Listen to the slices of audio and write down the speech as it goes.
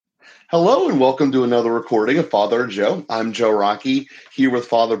Hello and welcome to another recording of Father and Joe. I'm Joe Rocky here with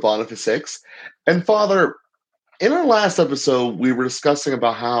Father Boniface Hicks. And Father, in our last episode, we were discussing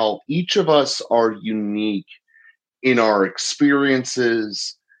about how each of us are unique in our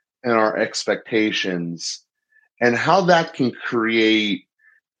experiences and our expectations, and how that can create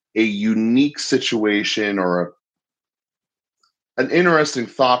a unique situation or an interesting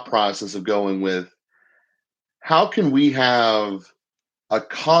thought process of going with how can we have a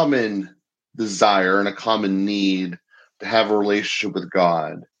common desire and a common need to have a relationship with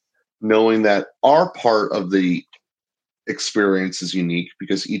God, knowing that our part of the experience is unique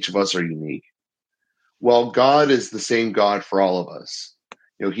because each of us are unique. Well, God is the same God for all of us.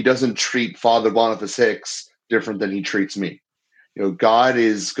 He doesn't treat Father Boniface Hicks different than he treats me. God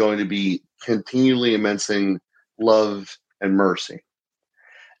is going to be continually immencing love and mercy.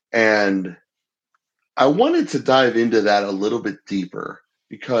 And I wanted to dive into that a little bit deeper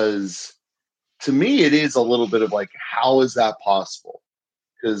because to me, it is a little bit of like, how is that possible?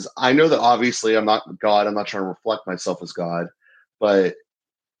 Because I know that obviously I'm not God. I'm not trying to reflect myself as God, but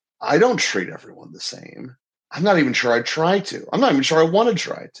I don't treat everyone the same. I'm not even sure I try to. I'm not even sure I want to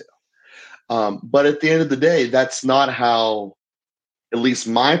try to. But at the end of the day, that's not how, at least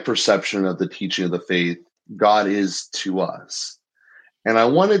my perception of the teaching of the faith, God is to us. And I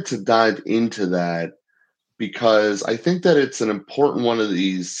wanted to dive into that because I think that it's an important one of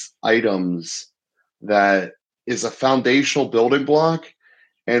these items that is a foundational building block.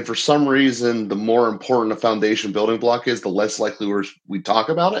 And for some reason, the more important a foundation building block is, the less likely we talk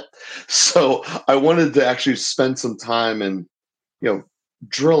about it. So I wanted to actually spend some time and,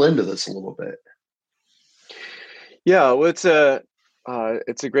 drill into this a little bit. Yeah, well,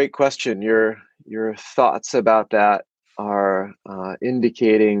 it's a great question. Your thoughts about that are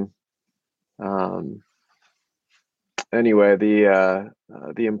indicating, anyway, the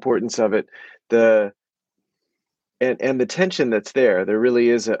importance of it, and the tension that's there. There really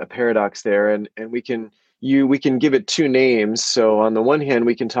is a paradox there, and we can give it two names. So on the one hand,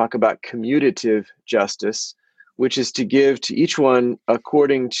 we can talk about commutative justice, which is to give to each one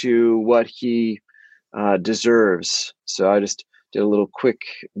according to what he deserves. So I just did a little quick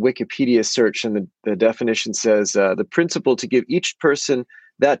Wikipedia search, and the definition says the principle to give each person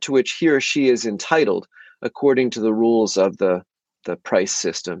that to which he or she is entitled according to the rules of the price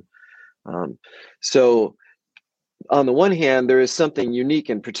system. So on the one hand, there is something unique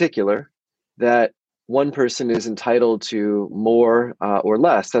and particular that one person is entitled to more or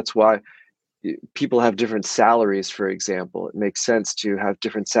less. That's why people have different salaries, for example. It makes sense to have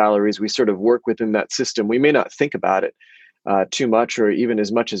different salaries. We sort of work within that system. We may not think about it too much or even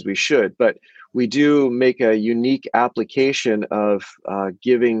as much as we should, but we do make a unique application of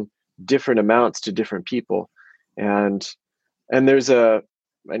giving different amounts to different people. And there's a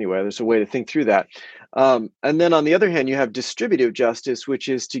way to think through that. And then on the other hand, you have distributive justice, which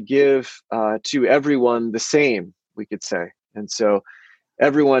is to give to everyone the same, we could say. And so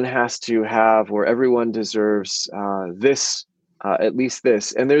everyone has to have, or everyone deserves this, at least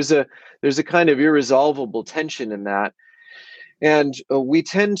this. And there's a kind of irresolvable tension in that. And we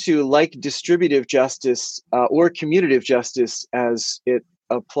tend to like distributive justice or commutative justice as it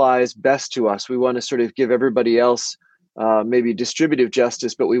applies best to us. We want to sort of give everybody else maybe distributive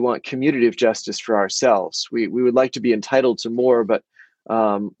justice, but we want commutative justice for ourselves. We would like to be entitled to more, but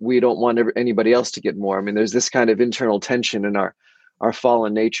we don't want anybody else to get more. I mean, there's this kind of internal tension in our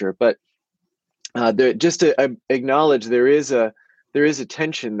fallen nature. But just to acknowledge there is a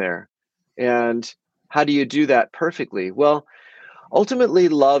tension there. And how do you do that perfectly? Well, ultimately,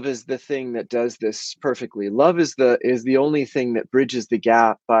 love is the thing that does this perfectly. Love is the only thing that bridges the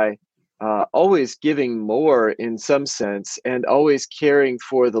gap by always giving more in some sense and always caring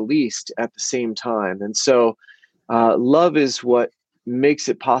for the least at the same time. And so love is what makes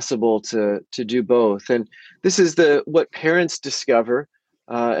it possible to do both. And this is what parents discover.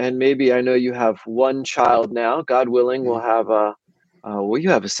 And maybe, I know you have one child now. God willing, we'll have you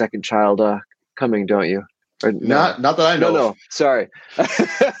have a second child coming, don't you? Or no? Not that I know. No. Sorry.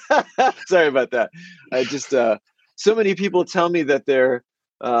 Sorry about that. I just so many people tell me that they're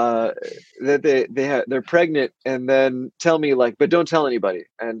they're pregnant and then tell me but don't tell anybody.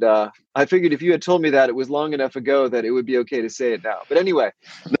 And I figured if you had told me that it was long enough ago that it would be okay to say it now. But anyway,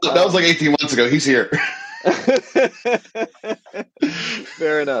 that was like 18 months ago. He's here.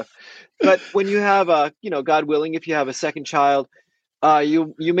 Fair enough. But when you have God willing, if you have a second child,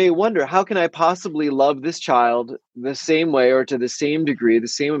 you may wonder, how can I possibly love this child the same way or to the same degree, the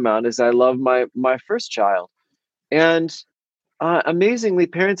same amount as I love my first child? And amazingly,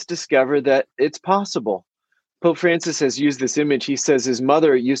 parents discover that it's possible. Pope Francis has used this image. He says his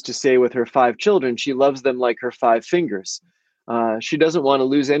mother used to say with her 5 children, she loves them like her 5 fingers. She doesn't want to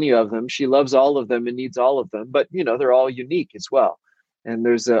lose any of them. She loves all of them and needs all of them, but they're all unique as well. And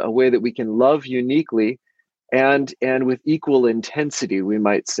there's a way that we can love uniquely and with equal intensity, we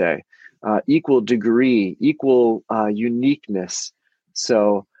might say, equal degree, equal uniqueness.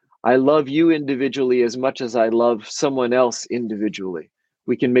 So I love you individually as much as I love someone else individually.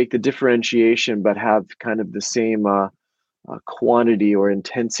 We can make the differentiation, but have kind of the same quantity or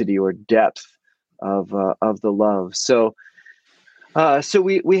intensity or depth of the love. So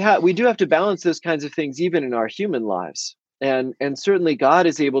we do have to balance those kinds of things even in our human lives, and certainly God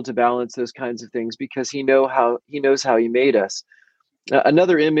is able to balance those kinds of things because he knows how he made us.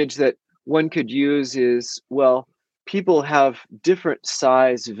 Another image that one could use is, well, people have different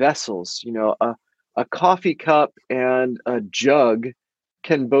size vessels. A coffee cup and a jug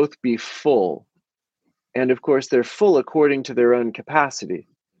can both be full, and of course they're full according to their own capacity.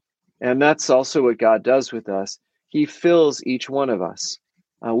 And that's also what God does with us. He fills each one of us.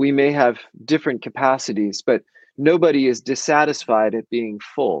 We may have different capacities, but nobody is dissatisfied at being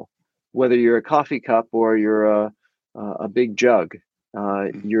full. Whether you're a coffee cup or you're a big jug,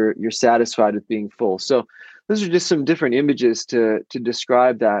 you're satisfied with being full. So those are just some different images to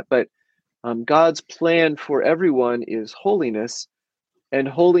describe that. But God's plan for everyone is holiness, and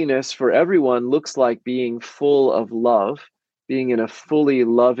holiness for everyone looks like being full of love, being in a fully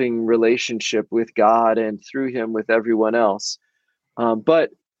loving relationship with God and through him with everyone else.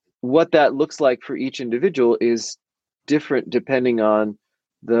 But what that looks like for each individual is different depending on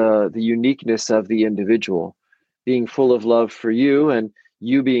the uniqueness of the individual. Being full of love for you and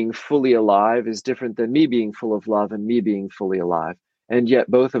you being fully alive is different than me being full of love and me being fully alive. And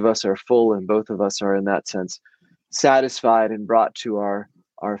yet both of us are full, and both of us are in that sense satisfied and brought to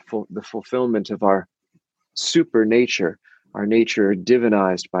the fulfillment of our super nature, our nature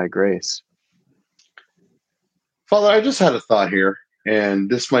divinized by grace. Father, I just had a thought here, and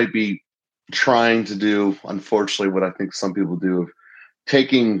this might be trying to do, unfortunately, what I think some people do, of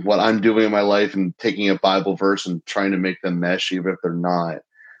taking what I'm doing in my life and taking a Bible verse and trying to make them mesh, even if they're not.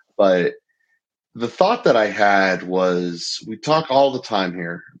 But the thought that I had was, we talk all the time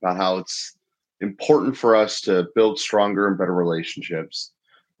here about how it's important for us to build stronger and better relationships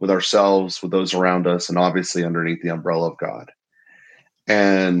with ourselves, with those around us, and obviously underneath the umbrella of God.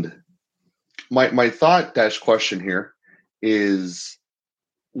 And my thought dash question here is,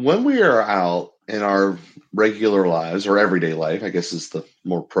 when we are out in our regular lives or everyday life, I guess is the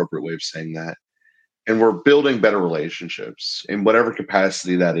more appropriate way of saying that, and we're building better relationships in whatever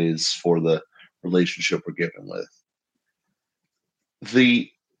capacity that is for the relationship we're given with. The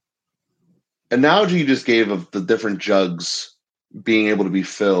analogy you just gave of the different jugs being able to be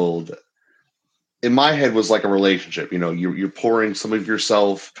filled, in my head, was like a relationship. You're pouring some of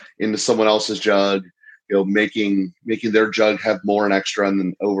yourself into someone else's jug, making their jug have more and extra, and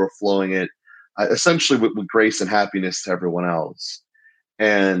then overflowing it, essentially with grace and happiness to everyone else.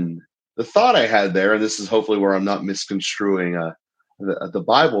 And the thought I had there, and this is hopefully where I'm not misconstruing the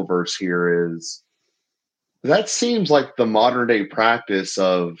Bible verse here, is that seems like the modern day practice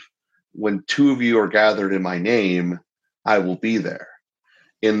of, when two of you are gathered in my name, I will be there.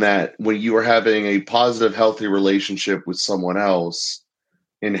 In that, when you are having a positive, healthy relationship with someone else,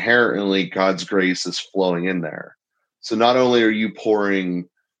 inherently God's grace is flowing in there. So not only are you pouring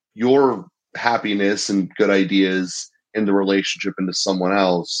your happiness and good ideas in the relationship into someone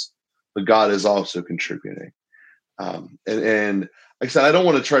else, but God is also contributing. And like I said, I don't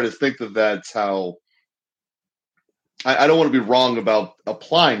want to try to think that that's how. I don't want to be wrong about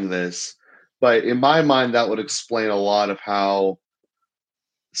applying this, but in my mind, that would explain a lot of how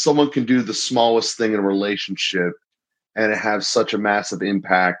someone can do the smallest thing in a relationship and it has such a massive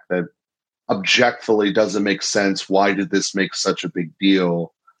impact that objectively doesn't make sense. Why did this make such a big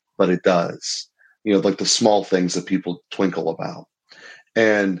deal? But it does. Like the small things that people twinkle about.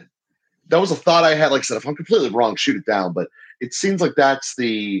 And that was a thought I had. Like I said, if I'm completely wrong, shoot it down. But it seems like that's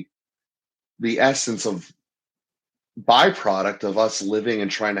the essence of byproduct of us living and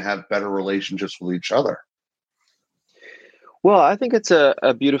trying to have better relationships with each other. Well, I think it's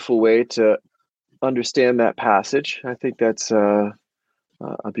a beautiful way to understand that passage. I think that's a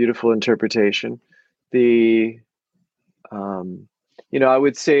beautiful interpretation. I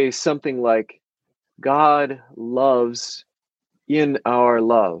would say something like, God loves in our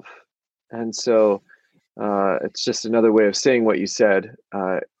love. And so it's just another way of saying what you said.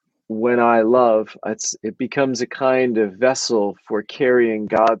 When I love, it becomes a kind of vessel for carrying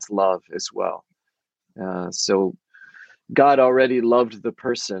God's love as well. So God already loved the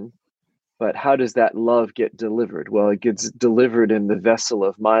person, But how does that love get delivered? Well, it gets delivered in the vessel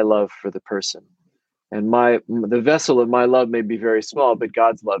of my love for the person. And the vessel of my love may be very small, but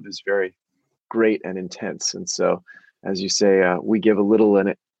God's love is very great and intense. And so, as you say, we give a little and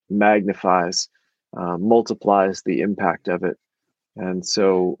it magnifies, multiplies the impact of it. And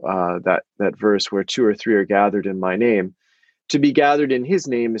so that verse where two or three are gathered in my name, to be gathered in his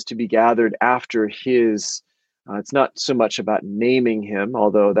name is to be gathered after his. It's not so much about naming him,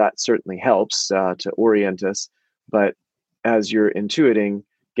 although that certainly helps to orient us. But as you're intuiting,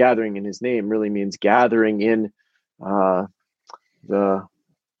 gathering in his name really means gathering in the,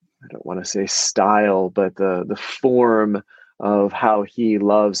 I don't want to say style, but the form of how he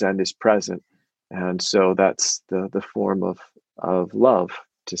loves and is present. And so that's the form of love,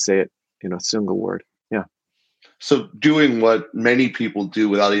 to say it in a single word. Yeah. So doing what many people do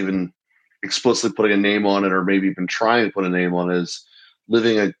without even explicitly putting a name on it, or maybe even trying to put a name on it, is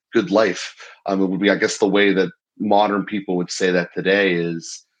living a good life. It would be, I guess, the way that modern people would say that today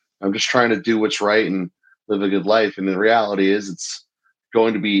is, I'm just trying to do what's right and live a good life. And the reality is it's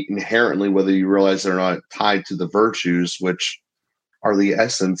going to be inherently, whether you realize it or not, tied to the virtues, which are the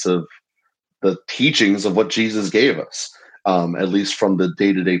essence of the teachings of what Jesus gave us, at least from the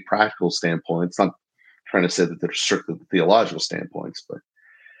day-to-day practical standpoint. It's not trying to say that they're strictly theological standpoints, but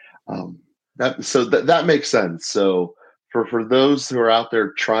that makes sense. So for those who are out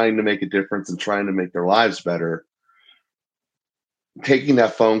there trying to make a difference and trying to make their lives better, taking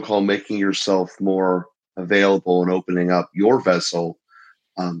that phone call, making yourself more available and opening up your vessel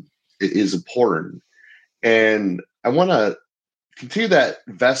is important. And I want to continue that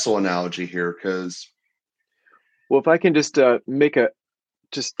vessel analogy here because, well, if I can just make a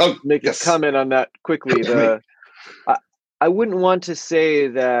comment on that quickly. I wouldn't want to say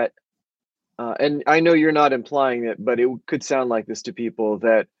that, and I know you're not implying it, but it could sound like this to people,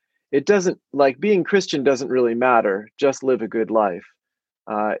 that it doesn't, like, being Christian doesn't really matter. Just live a good life.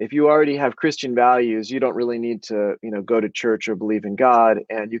 If you already have Christian values, you don't really need to, go to church or believe in God,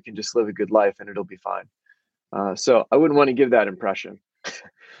 and you can just live a good life and it'll be fine. So I wouldn't want to give that impression.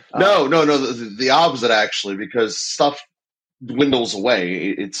 No, the opposite, actually, because stuff dwindles away,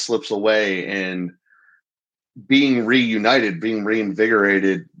 it slips away, and being reunited, being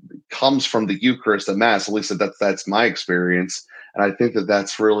reinvigorated comes from the Eucharist and Mass. At least that's my experience. And I think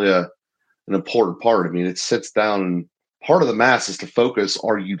that's really an important part. I mean, it sits down, and part of the Mass is to focus,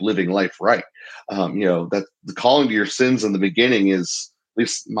 are you living life right? That the calling to your sins in the beginning is at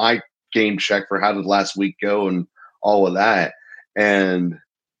least my game check for how did last week go and all of that. And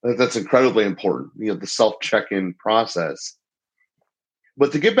that's incredibly important, the self-check-in process.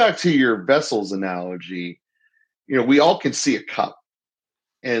 But to get back to your vessels analogy, we all can see a cup.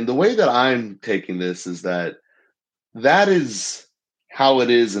 And the way that I'm taking this is that is how it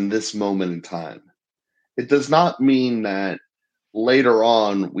is in this moment in time. It does not mean that later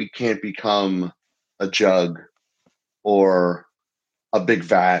on we can't become a jug or a big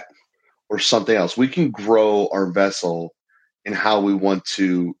vat or something else. We can grow our vessel in how we want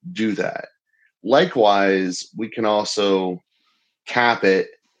to do that. Likewise, we can also cap it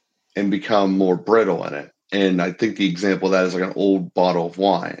and become more brittle in it. And I think the example of that is like an old bottle of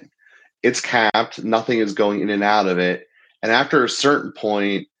wine. It's capped, nothing is going in and out of it. And after a certain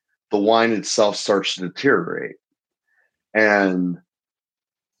point, the wine itself starts to deteriorate. And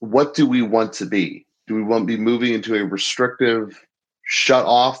what do we want to be? Do we want to be moving into a restrictive, shut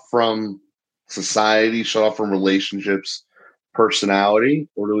off from society, shut off from relationships, personality,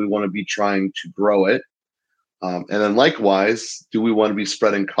 or do we want to be trying to grow it? And then likewise, do we want to be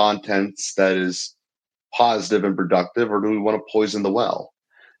spreading contents that is positive and productive, or do we want to poison the well?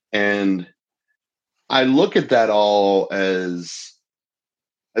 And I look at that all as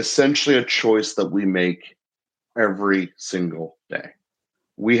essentially a choice that we make every single day.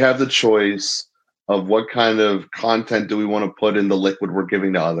 We have the choice of what kind of content do we want to put in the liquid we're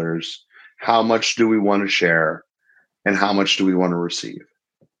giving to others, how much do we want to share, and how much do we want to receive.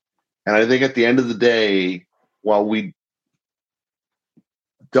 And I think at the end of the day, while we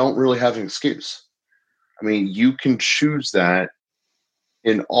don't really have an excuse, I mean, you can choose that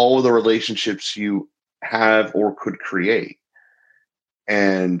in all of the relationships you have or could create.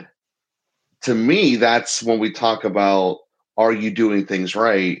 And to me, that's when we talk about, are you doing things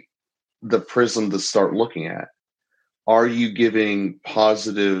right? The prism to start looking at. Are you giving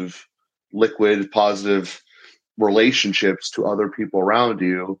positive liquid, positive relationships to other people around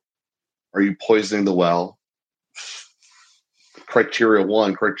you? Are you poisoning the well? Criteria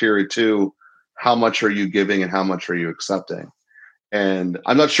 1, criteria 2, how much are you giving and how much are you accepting? And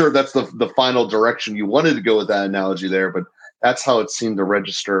I'm not sure if that's the final direction you wanted to go with that analogy there, but that's how it seemed to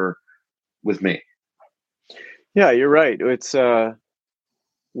register with me. Yeah, you're right. It's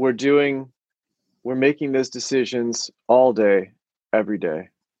we're doing we're making those decisions all day, every day.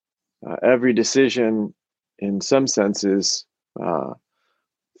 Every decision, in some senses, uh,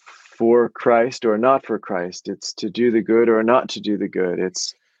 for Christ or not for Christ. It's to do the good or not to do the good.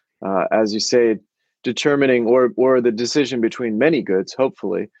 It's, as you say, determining or the decision between many goods,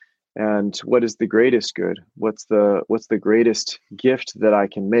 hopefully, and what is the greatest good. What's the greatest gift that I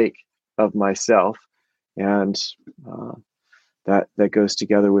can make of myself, and uh, that goes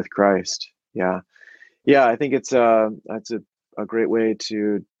together with Christ. Yeah, yeah. I think it's that's a great way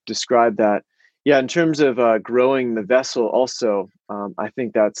to describe that. Yeah, in terms of growing the vessel, also, I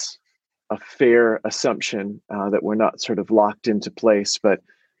think that's a fair assumption that we're not sort of locked into place, but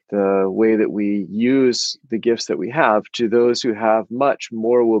the way that we use the gifts that we have, to those who have much,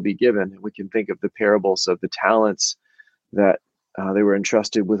 more will be given. We can think of the parables of the talents that they were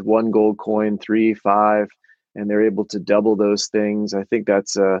entrusted with one gold coin, three, five, and they're able to double those things. I think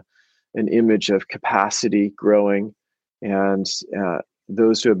that's an image of capacity growing, and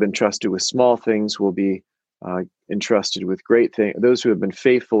those who have been trusted with small things will be entrusted with great things. Those who have been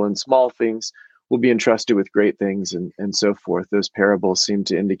faithful in small things will be entrusted with great things, and so forth. Those parables seem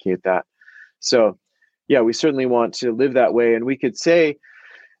to indicate that. So, yeah, we certainly want to live that way. And we could say,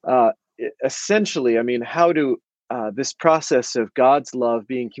 uh, essentially, I mean, how do this process of God's love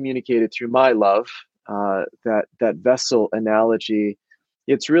being communicated through my love, that vessel analogy,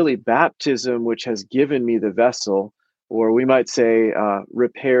 it's really baptism which has given me the vessel, or we might say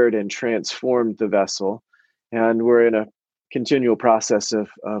repaired and transformed the vessel. And we're in a continual process of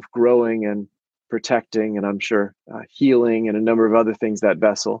growing and protecting, and I'm sure healing and a number of other things, that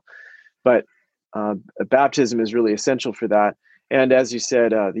vessel. But baptism is really essential for that. And as you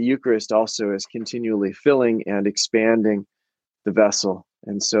said, the Eucharist also is continually filling and expanding the vessel.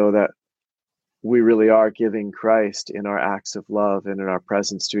 And so that we really are giving Christ in our acts of love and in our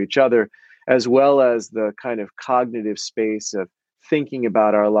presence to each other, as well as the kind of cognitive space of thinking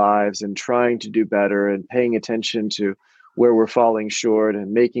about our lives and trying to do better and paying attention to where we're falling short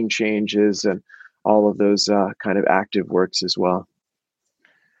and making changes, and all of those kind of active works as well.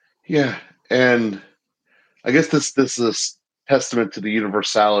 Yeah, and I guess this is testament to the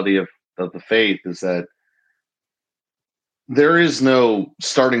universality of the faith, is that there is no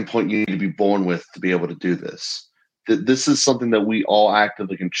starting point you need to be born with to be able to do this. This is something that we all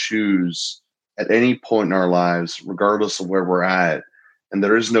actively can choose at any point in our lives, regardless of where we're at. And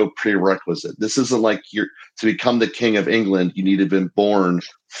there is no prerequisite. This isn't like you're to become the king of England, you need to have been born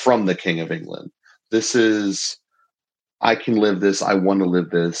from the king of England. This is, I can live this, I want to live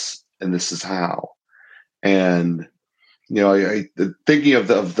this, and this is how. And thinking of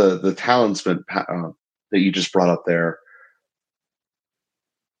the talisman that you just brought up there,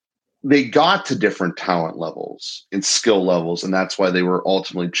 they got to different talent levels and skill levels, and that's why they were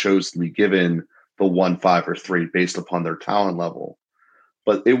ultimately chosen to be given the 1, 5, or 3 based upon their talent level.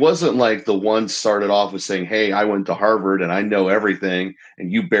 But it wasn't like the one started off with saying, "Hey, I went to Harvard and I know everything,"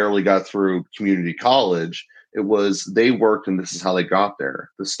 and you barely got through community college. It was they worked, and this is how they got there.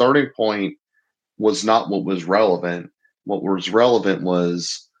 The starting point was not what was relevant. What was relevant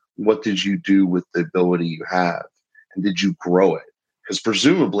was, what did you do with the ability you have, and did you grow it? Because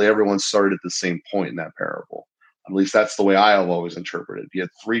presumably everyone started at the same point in that parable. At least that's the way I have always interpreted. You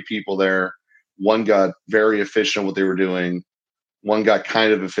had 3 people there. One got very efficient at what they were doing. One got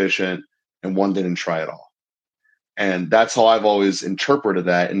kind of efficient, and one didn't try at all. And that's how I've always interpreted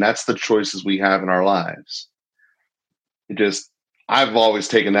that. And that's the choices we have in our lives. I've always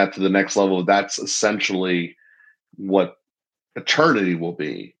taken that to the next level. That's essentially what eternity will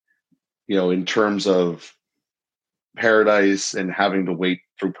be, in terms of paradise and having to wait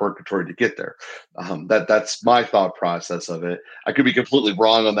through purgatory to get there. That's my thought process of it. I could be completely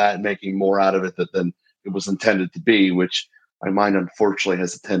wrong on that and making more out of it than it was intended to be, which my mind unfortunately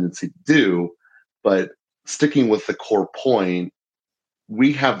has a tendency to do. But sticking with the core point,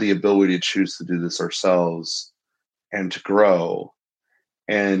 we have the ability to choose to do this ourselves and to grow.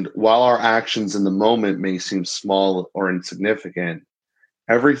 And while our actions in the moment may seem small or insignificant,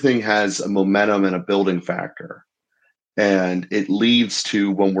 everything has a momentum and a building factor. And it leads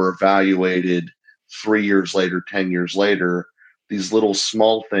to, when we're evaluated 3 years later, 10 years later, these little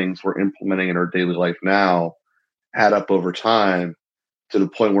small things we're implementing in our daily life now add up over time to the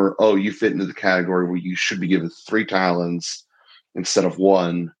point where, oh, you fit into the category where you should be given 3 talents instead of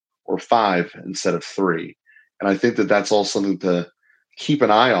 1, or 5 instead of 3. And I think that that's all something to keep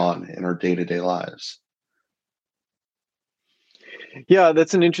an eye on in our day-to-day lives. Yeah,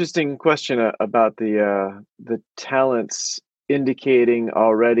 that's an interesting question about the talents indicating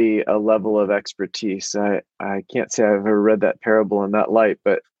already a level of expertise. I can't say I've ever read that parable in that light,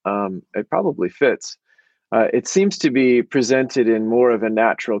 but it probably fits. It seems to be presented in more of a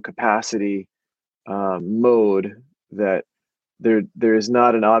natural capacity mode, that there is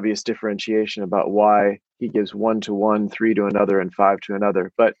not an obvious differentiation about why he gives 1 to one, 3 to another, and 5 to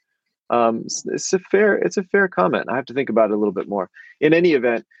another. But it's a fair comment. I have to think about it a little bit more. In any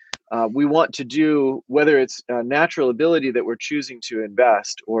event, we want to do, whether it's a natural ability that we're choosing to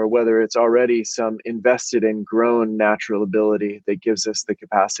invest, or whether it's already some invested and grown natural ability that gives us the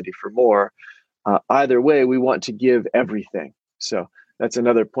capacity for more. Either way, we want to give everything. So that's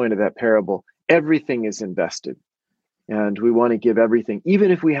another point of that parable. Everything is invested, and we want to give everything, even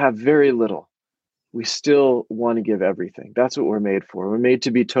if we have very little. We still want to give everything. That's what we're made for. We're made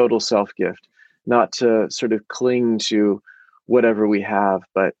to be total self-gift, not to sort of cling to whatever we have,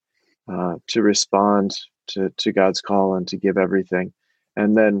 but to respond to God's call and to give everything.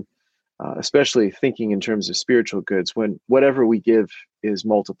 And then especially thinking in terms of spiritual goods, when whatever we give is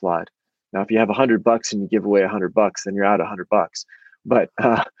multiplied. Now, if you have $100 and you give away $100, then you're out $100. But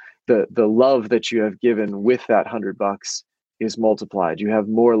the love that you have given with that $100 is multiplied. You have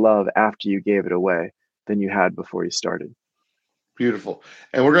more love after you gave it away than you had before you started. Beautiful.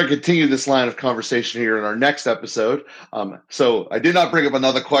 And we're going to continue this line of conversation here in our next episode. So I did not bring up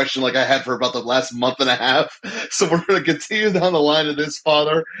another question like I had for about the last month and a half. So we're going to continue down the line of this,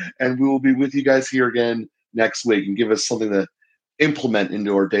 Father, and we will be with you guys here again next week and give us something to implement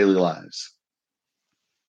into our daily lives.